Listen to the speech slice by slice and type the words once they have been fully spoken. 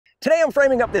Today I'm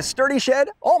framing up this sturdy shed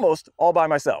almost all by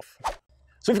myself.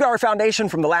 So we've got our foundation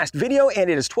from the last video, and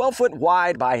it is 12 foot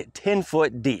wide by 10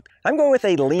 foot deep. I'm going with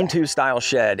a lean-to style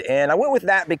shed, and I went with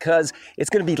that because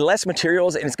it's gonna be less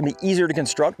materials and it's gonna be easier to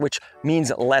construct, which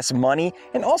means less money.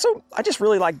 And also, I just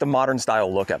really like the modern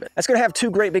style look of it. It's gonna have two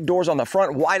great big doors on the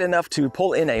front, wide enough to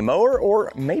pull in a mower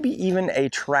or maybe even a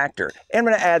tractor. And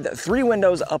I'm gonna add 3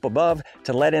 windows up above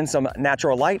to let in some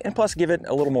natural light and plus give it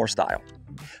a little more style.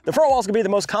 The front wall is gonna be the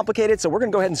most complicated, so we're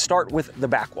gonna go ahead and start with the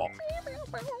back wall.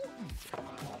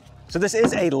 So this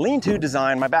is a lean-to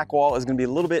design. My back wall is gonna be a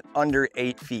little bit under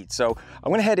 8 feet. So I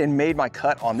went ahead and made my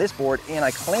cut on this board and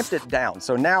I clamped it down.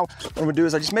 So now what I'm gonna do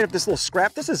is I just made up this little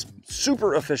scrap. This is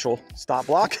super official stop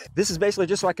block. This is basically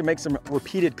just so I can make some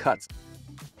repeated cuts.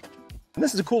 And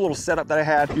this is a cool little setup that I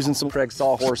had using some Craig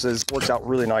sawhorses. Works out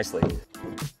really nicely.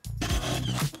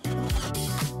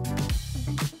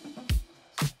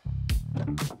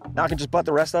 Now I can just butt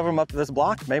the rest of them up to this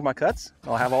block, make my cuts.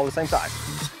 I'll have all the same size.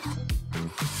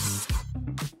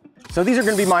 So these are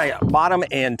gonna be my bottom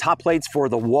and top plates for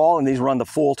the wall, and these run the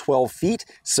full 12 feet.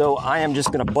 So I am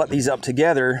just gonna butt these up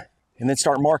together and then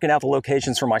start marking out the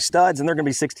locations for my studs, and they're gonna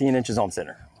be 16 inches on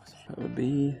center. That would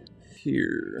be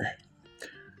here.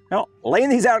 Now, laying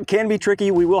these out can be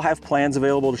tricky. We will have plans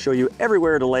available to show you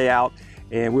everywhere to lay out,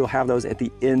 and we'll have those at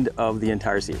the end of the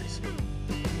entire series.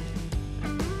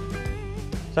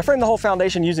 So I framed the whole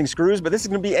foundation using screws, but this is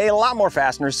gonna be a lot more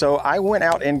fasteners, so I went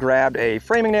out and grabbed a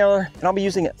framing nailer, and I'll be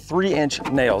using 3-inch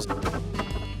nails.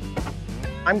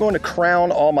 I'm going to crown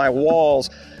all my walls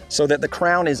so that the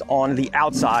crown is on the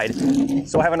outside,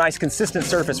 so I have a nice consistent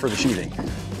surface for the sheathing.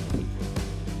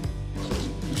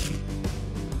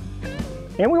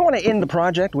 And we want to end the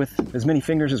project with as many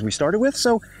fingers as we started with,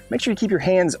 so make sure you keep your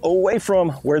hands away from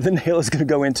where the nail is gonna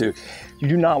go into. You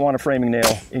do not want a framing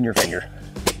nail in your finger.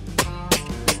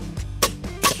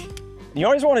 You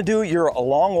always want to do your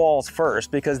long walls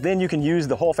first, because then you can use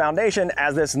the whole foundation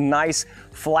as this nice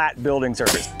flat building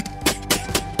surface.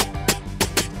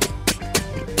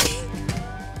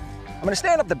 I'm going to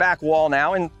stand up the back wall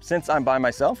now, and since I'm by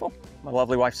myself, well, my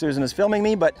lovely wife Susan is filming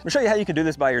me, but I'm going to show you how you can do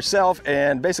this by yourself.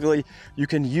 And basically you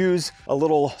can use a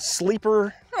little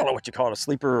sleeper, I don't know what you call it, a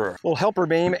sleeper or a little helper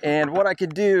beam. And what I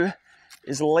could do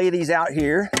is lay these out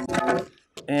here,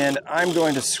 and I'm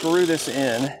going to screw this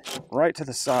in right to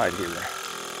the side here.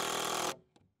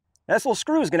 This little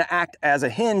screw is going to act as a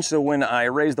hinge, so when I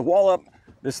raise the wall up,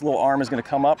 this little arm is going to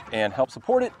come up and help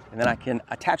support it, and then I can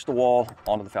attach the wall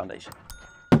onto the foundation.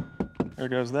 There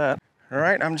goes that. All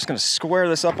right, I'm just going to square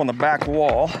this up on the back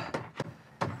wall.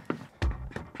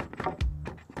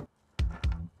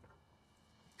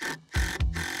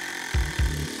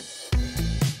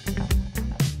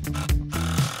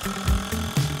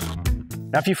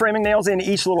 Now, a few framing nails in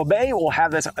each little bay, we'll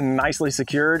have this nicely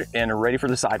secured and ready for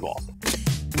the sidewall.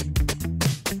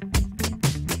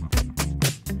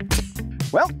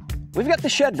 Well, we've got the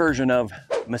shed version of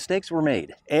mistakes were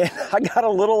made. And I got a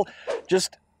little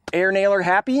just air nailer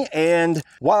happy. And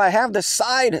while I have the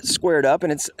side squared up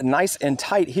and it's nice and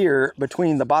tight here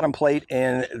between the bottom plate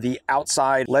and the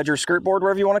outside ledger skirt board,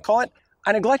 whatever you want to call it,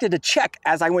 I neglected to check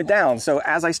as I went down. So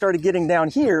as I started getting down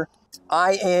here,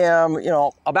 I am,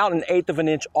 about 1/8 of an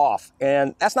inch off.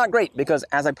 And that's not great, because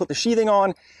as I put the sheathing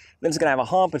on, then it's gonna have a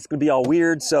hump, it's gonna be all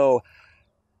weird. So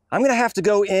I'm gonna have to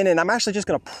go in, and I'm actually just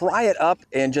gonna pry it up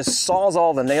and just saws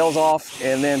all the nails off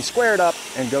and then square it up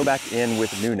and go back in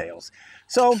with new nails.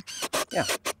 So yeah,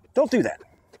 don't do that.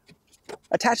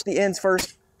 Attach the ends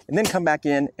first and then come back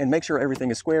in and make sure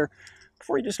everything is square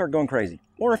before you just start going crazy.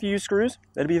 Or if you use screws,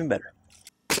 that'd be even better.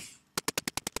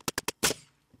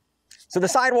 So the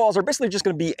side walls are basically just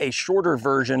gonna be a shorter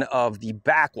version of the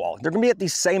back wall. They're gonna be at the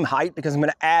same height because I'm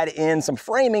gonna add in some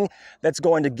framing that's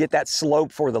going to get that slope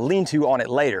for the lean-to on it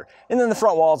later. And then the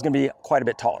front wall is gonna be quite a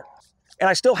bit taller. And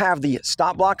I still have the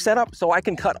stop block set up, so I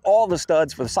can cut all the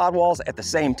studs for the side walls at the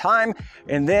same time,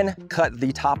 and then cut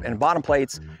the top and bottom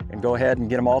plates and go ahead and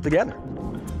get them all together.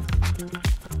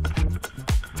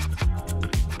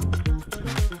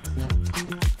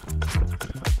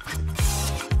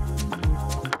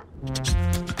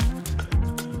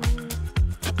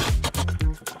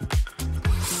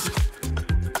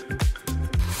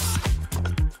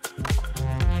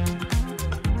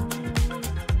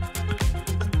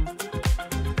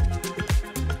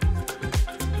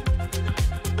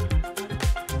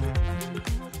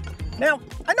 Now,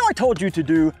 I know I told you to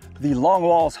do the long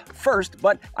walls first,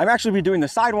 but I'm actually be doing the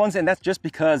side ones, and that's just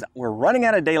because we're running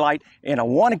out of daylight and I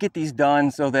want to get these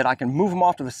done so that I can move them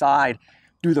off to the side,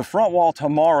 do the front wall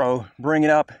tomorrow, bring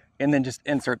it up and then just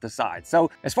insert the sides. So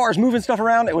as far as moving stuff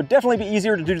around, it would definitely be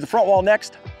easier to do the front wall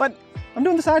next, but I'm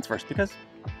doing the sides first because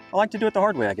I like to do it the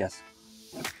hard way, I guess.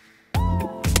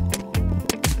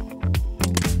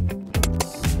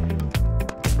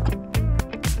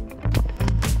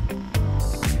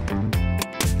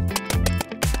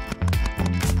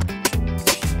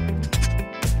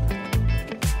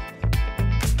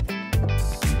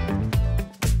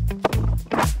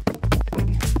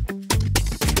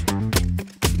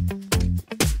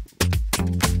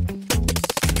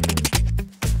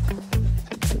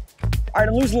 All right,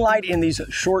 I'm losing light in these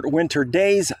short winter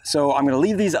days, so I'm gonna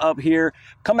leave these up here,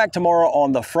 come back tomorrow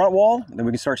on the front wall, and then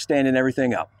we can start standing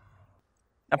everything up.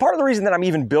 Now, part of the reason that I'm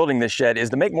even building this shed is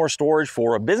to make more storage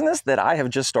for a business that I have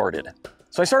just started.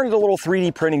 So I started a little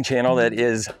 3D printing channel that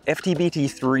is FTBT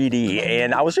 3D,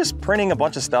 and I was just printing a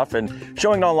bunch of stuff and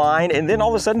showing it online, and then all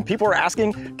of a sudden people were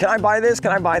asking, can I buy this,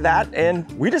 can I buy that?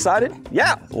 And we decided,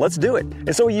 yeah, let's do it.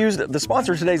 And so we used the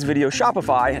sponsor of today's video,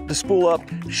 Shopify, to spool up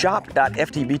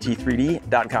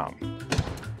shop.ftbt3d.com.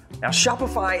 Now,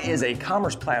 Shopify is a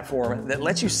commerce platform that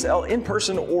lets you sell in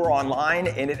person or online,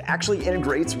 and it actually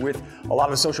integrates with a lot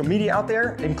of the social media out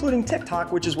there, including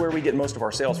TikTok, which is where we get most of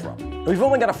our sales from. We've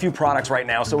only got a few products right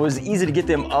now, so it was easy to get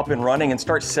them up and running and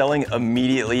start selling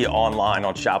immediately online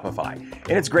on Shopify.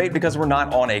 And it's great because we're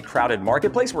not on a crowded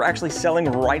marketplace. We're actually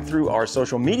selling right through our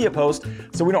social media posts,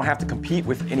 so we don't have to compete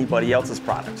with anybody else's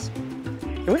products.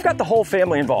 And we've got the whole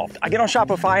family involved. I get on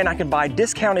Shopify and I can buy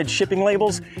discounted shipping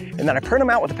labels, and then I print them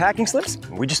out with the packing slips,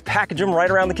 and we just package them right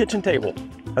around the kitchen table.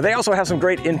 They also have some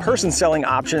great in-person selling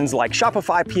options like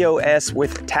Shopify POS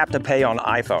with Tap to Pay on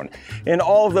iPhone. And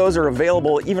all of those are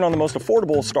available even on the most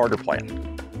affordable starter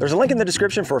plan. There's a link in the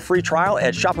description for a free trial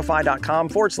at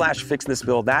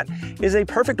shopify.com/fixthisbuild. That is a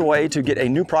perfect way to get a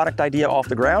new product idea off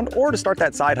the ground or to start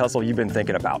that side hustle you've been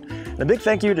thinking about. And a big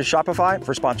thank you to Shopify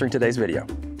for sponsoring today's video.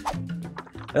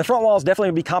 And the front wall is definitely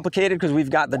gonna be complicated because we've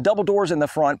got the double doors in the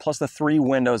front plus the 3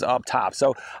 windows up top.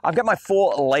 So I've got my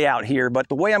full layout here, but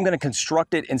the way I'm gonna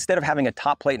construct it, instead of having a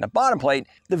top plate and a bottom plate,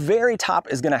 the very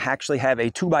top is gonna actually have a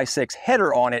 2x6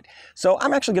 header on it. So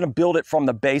I'm actually gonna build it from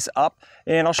the base up,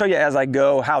 and I'll show you as I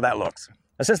go how that looks.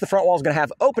 Now, since the front wall is going to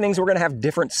have openings, we're going to have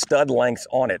different stud lengths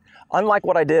on it. Unlike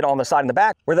what I did on the side and the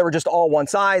back, where they were just all one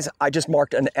size, I just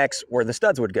marked an X where the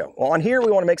studs would go. Well, on here,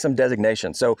 we want to make some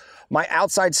designation. So my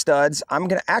outside studs, I'm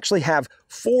going to actually have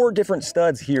 4 different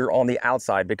studs here on the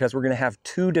outside because we're going to have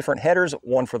 2 different headers,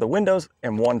 one for the windows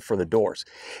and one for the doors.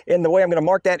 And the way I'm going to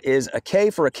mark that is a K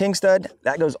for a king stud.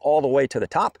 That goes all the way to the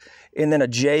top. And then a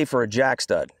J for a jack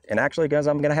stud. And actually, guys,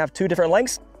 I'm going to have 2 different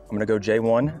lengths. I'm going to go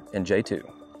J1 and J2.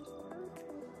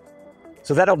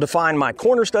 So that'll define my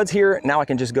corner studs here. Now I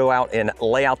can just go out and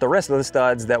lay out the rest of the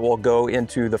studs that will go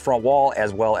into the front wall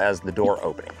as well as the door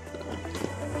opening.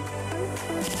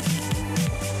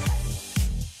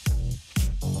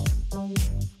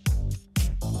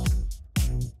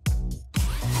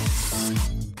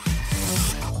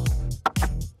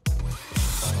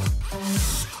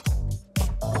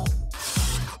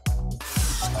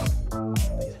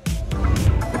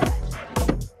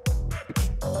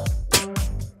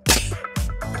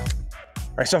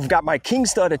 All right, so I've got my king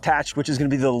stud attached, which is going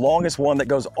to be the longest one that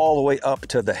goes all the way up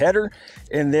to the header.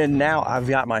 And then now I've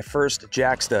got my first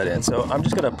jack stud in. So I'm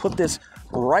just going to put this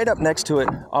right up next to it.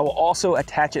 I will also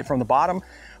attach it from the bottom,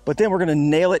 but then we're going to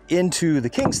nail it into the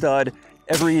king stud.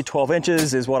 Every 12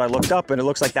 inches is what I looked up, and it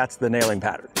looks like that's the nailing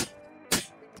pattern.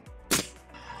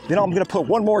 Then I'm going to put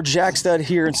one more jack stud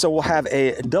here, and so we'll have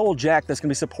a double jack that's going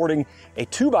to be supporting a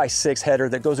 2x6 header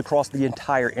that goes across the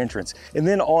entire entrance. And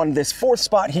then on this 4th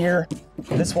spot here,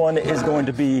 this one is going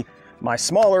to be my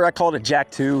smaller, I call it a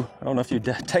jack 2. I don't know if you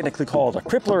technically call it a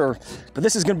crippler, but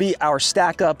this is going to be our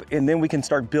stack up, and then we can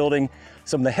start building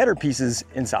some of the header pieces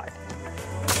inside.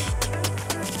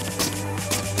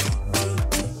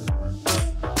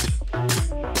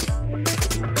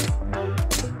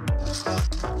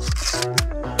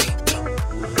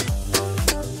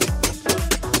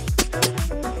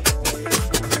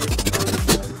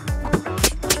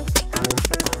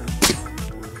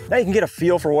 Now you can get a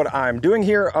feel for what I'm doing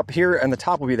here. Up here and the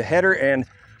top will be the header, and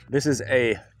this is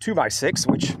a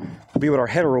 2x6, which will be what our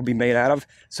header will be made out of.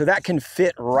 So that can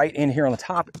fit right in here on the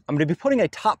top. I'm gonna be putting a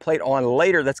top plate on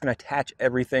later that's gonna attach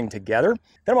everything together.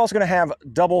 Then I'm also gonna have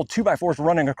double 2x4s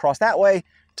running across that way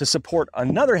to support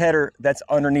another header that's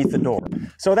underneath the door.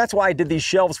 So that's why I did these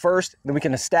shelves first, then we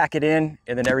can stack it in,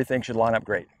 and then everything should line up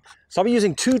great. So I'll be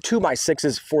using two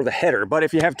 2x6s for the header, but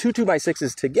if you have two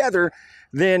 2x6s together,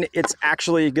 then it's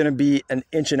actually gonna be 1.5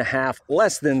 inches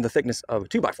less than the thickness of a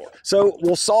 2x4. So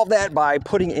we'll solve that by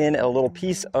putting in a little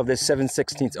piece of this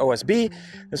 7/16 OSB.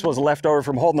 This was left over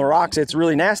from holding the rocks. It's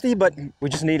really nasty, but we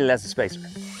just need it as a spacer.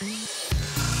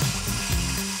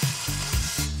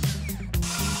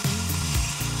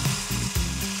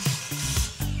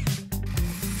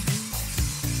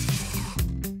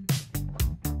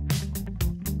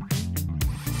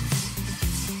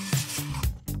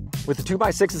 With the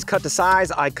 2x6s cut to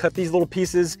size, I cut these little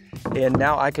pieces, and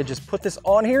now I could just put this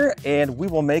on here and we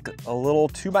will make a little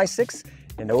 2x6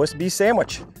 and OSB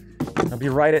sandwich. I'll be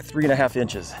right at 3.5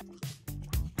 inches.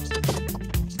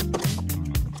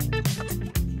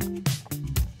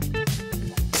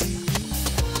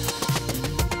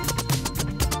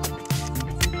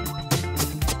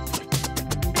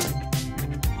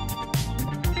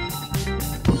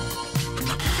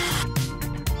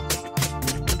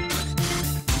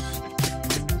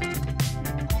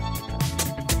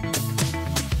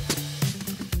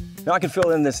 Now I can fill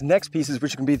in this next pieces,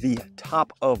 which can be the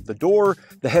top of the door.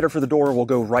 The header for the door will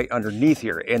go right underneath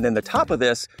here. And then the top of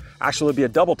this actually will be a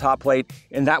double top plate,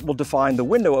 and that will define the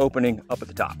window opening up at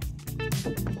the top.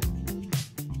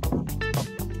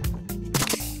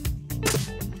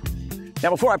 Now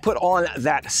before I put on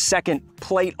that second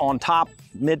plate on top,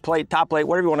 mid plate, top plate,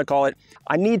 whatever you want to call it,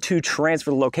 I need to transfer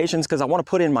the locations because I want to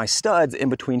put in my studs in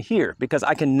between here because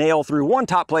I can nail through one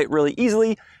top plate really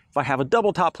easily. If I have a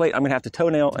double top plate, I'm gonna have to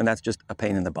toenail, and that's just a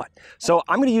pain in the butt. So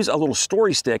I'm gonna use a little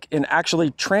story stick and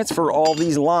actually transfer all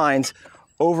these lines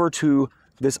over to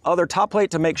this other top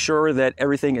plate to make sure that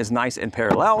everything is nice and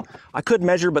parallel. I could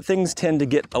measure, but things tend to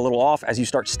get a little off as you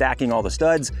start stacking all the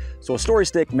studs. So a story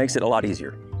stick makes it a lot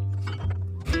easier.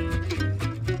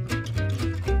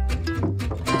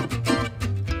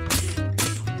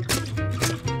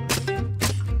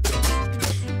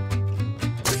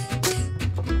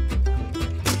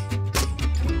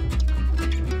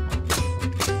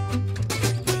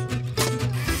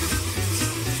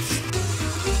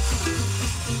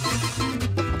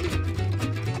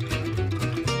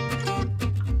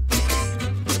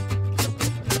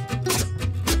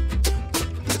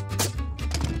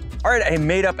 All right, I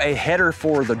made up a header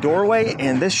for the doorway,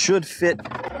 and this should fit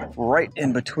right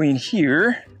in between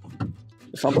here,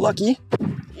 if I'm lucky.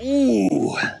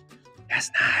 Ooh,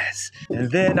 that's nice.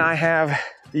 And then I have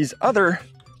these other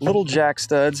little jack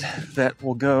studs that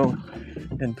will go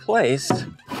in place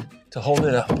to hold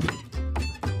it up.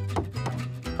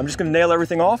 I'm just gonna nail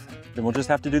everything off, then we'll just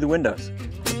have to do the windows.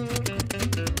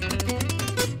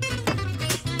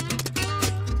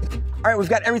 All right, we've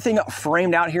got everything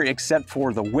framed out here except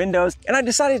for the windows, and I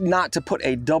decided not to put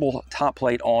a double top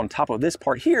plate on top of this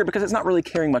part here because it's not really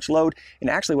carrying much load. And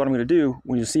actually what I'm gonna do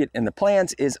when you see it in the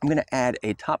plans is I'm gonna add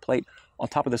a top plate on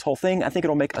top of this whole thing. I think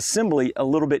it'll make assembly a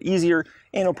little bit easier,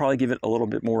 and it'll probably give it a little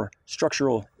bit more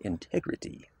structural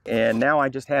integrity. And now I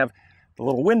just have the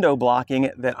little window blocking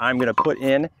that I'm gonna put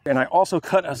in. And I also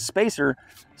cut a spacer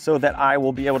so that I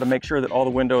will be able to make sure that all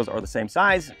the windows are the same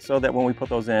size so that when we put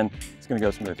those in, it's gonna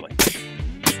go smoothly.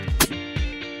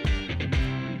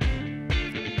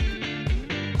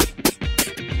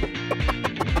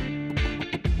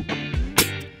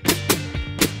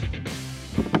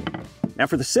 Now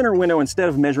for the center window, instead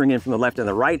of measuring in from the left and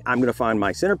the right, I'm gonna find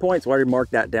my center point. So I already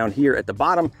marked that down here at the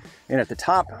bottom, and at the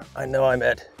top, I know I'm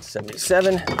at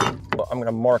 77. Well, I'm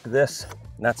gonna mark this,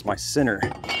 and that's my center.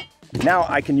 Now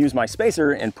I can use my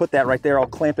spacer and put that right there. I'll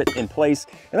clamp it in place,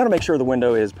 and that'll make sure the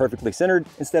window is perfectly centered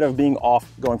instead of being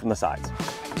off going from the sides.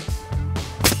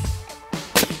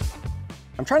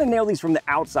 I'm trying to nail these from the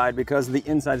outside because the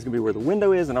inside is gonna be where the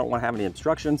window is, and I don't wanna have any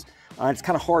obstructions. It's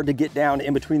kind of hard to get down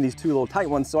in between these two little tight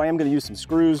ones, so I am gonna use some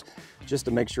screws just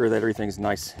to make sure that everything's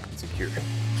nice and secure.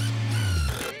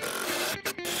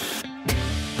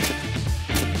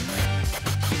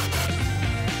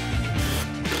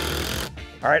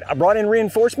 All right, I brought in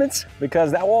reinforcements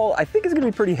because that wall I think is gonna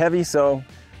be pretty heavy, so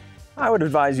I would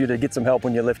advise you to get some help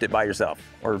when you lift it by yourself,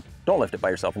 or don't lift it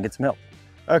by yourself and get some help.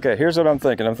 Okay, here's what I'm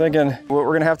thinking. I'm thinking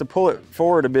we're gonna have to pull it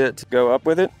forward a bit to go up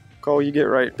with it. Cole, you get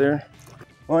right there.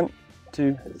 1,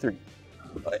 2, 3.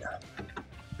 Oh, yeah.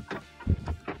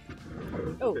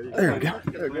 Oh, there we go.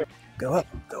 There we go. Go up,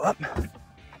 go up.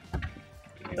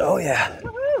 Oh yeah.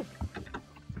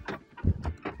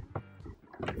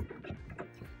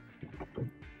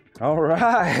 All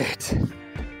right.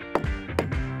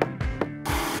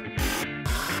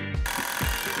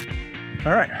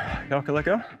 All right, y'all can let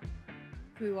go.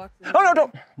 Can we walk through? Oh, no,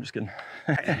 don't. I'm just kidding.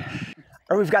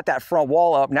 Or we've got that front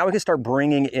wall up. Now we can start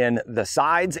bringing in the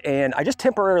sides, and I just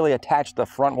temporarily attached the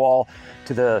front wall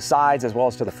to the sides as well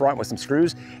as to the front with some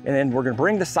screws. And then we're gonna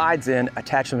bring the sides in,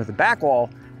 attach them to the back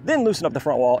wall, then loosen up the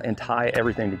front wall and tie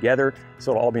everything together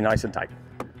so it'll all be nice and tight.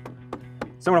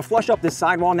 So I'm gonna flush up this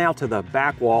side wall now to the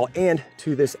back wall and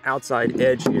to this outside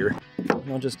edge here.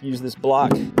 And I'll just use this block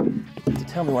to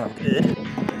tell me when I'm good.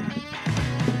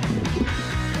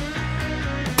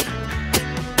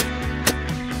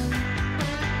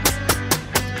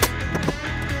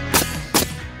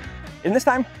 And this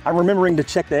time, I'm remembering to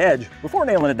check the edge before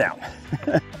nailing it down.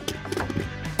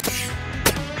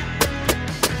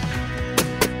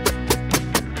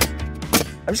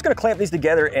 I'm just gonna clamp these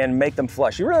together and make them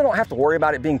flush. You really don't have to worry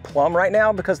about it being plumb right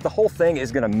now because the whole thing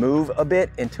is gonna move a bit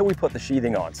until we put the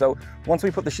sheathing on. So once we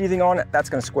put the sheathing on, that's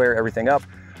gonna square everything up.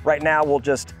 Right now, we'll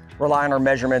just rely on our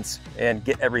measurements and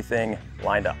get everything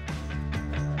lined up.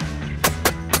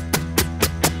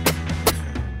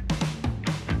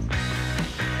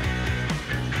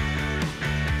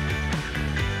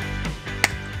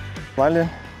 Slide it in,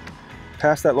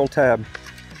 past that little tab.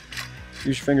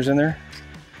 Use your fingers in there.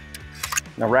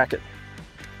 Now rack it.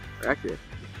 Rack it?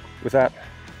 With that.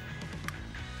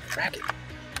 Rack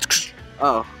it.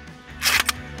 Oh.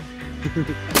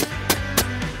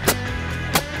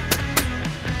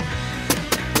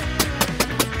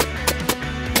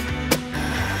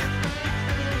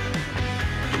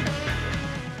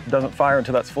 It doesn't fire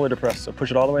until that's fully depressed, so push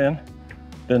it all the way in,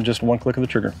 then just one click of the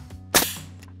trigger.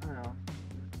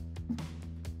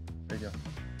 There you go.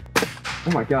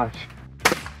 Oh my gosh.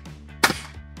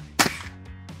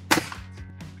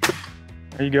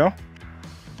 There you go.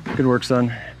 Good work,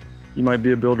 son. You might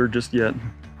be a builder just yet.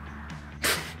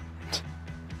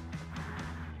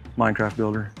 Minecraft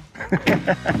builder.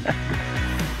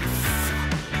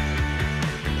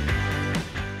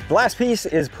 The last piece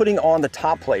is putting on the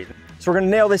top plate. So we're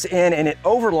gonna nail this in, and it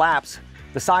overlaps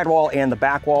the sidewall and the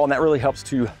back wall, and that really helps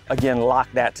to, again, lock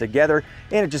that together,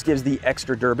 and it just gives the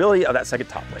extra durability of that second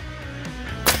top plate.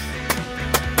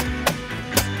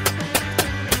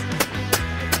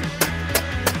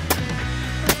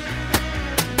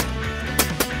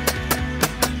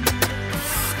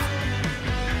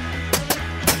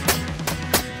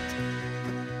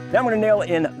 Now I'm gonna nail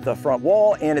in the front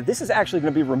wall, and this is actually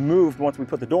gonna be removed once we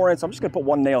put the door in, so I'm just gonna put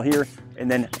one nail here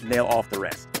and then nail off the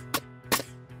rest.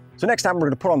 So next time we're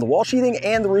gonna put on the wall sheathing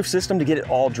and the roof system to get it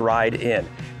all dried in.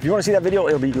 If you wanna see that video,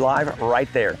 it'll be live right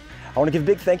there. I wanna give a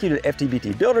big thank you to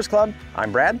FTBT Builders Club.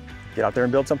 I'm Brad. Get out there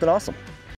and build something awesome.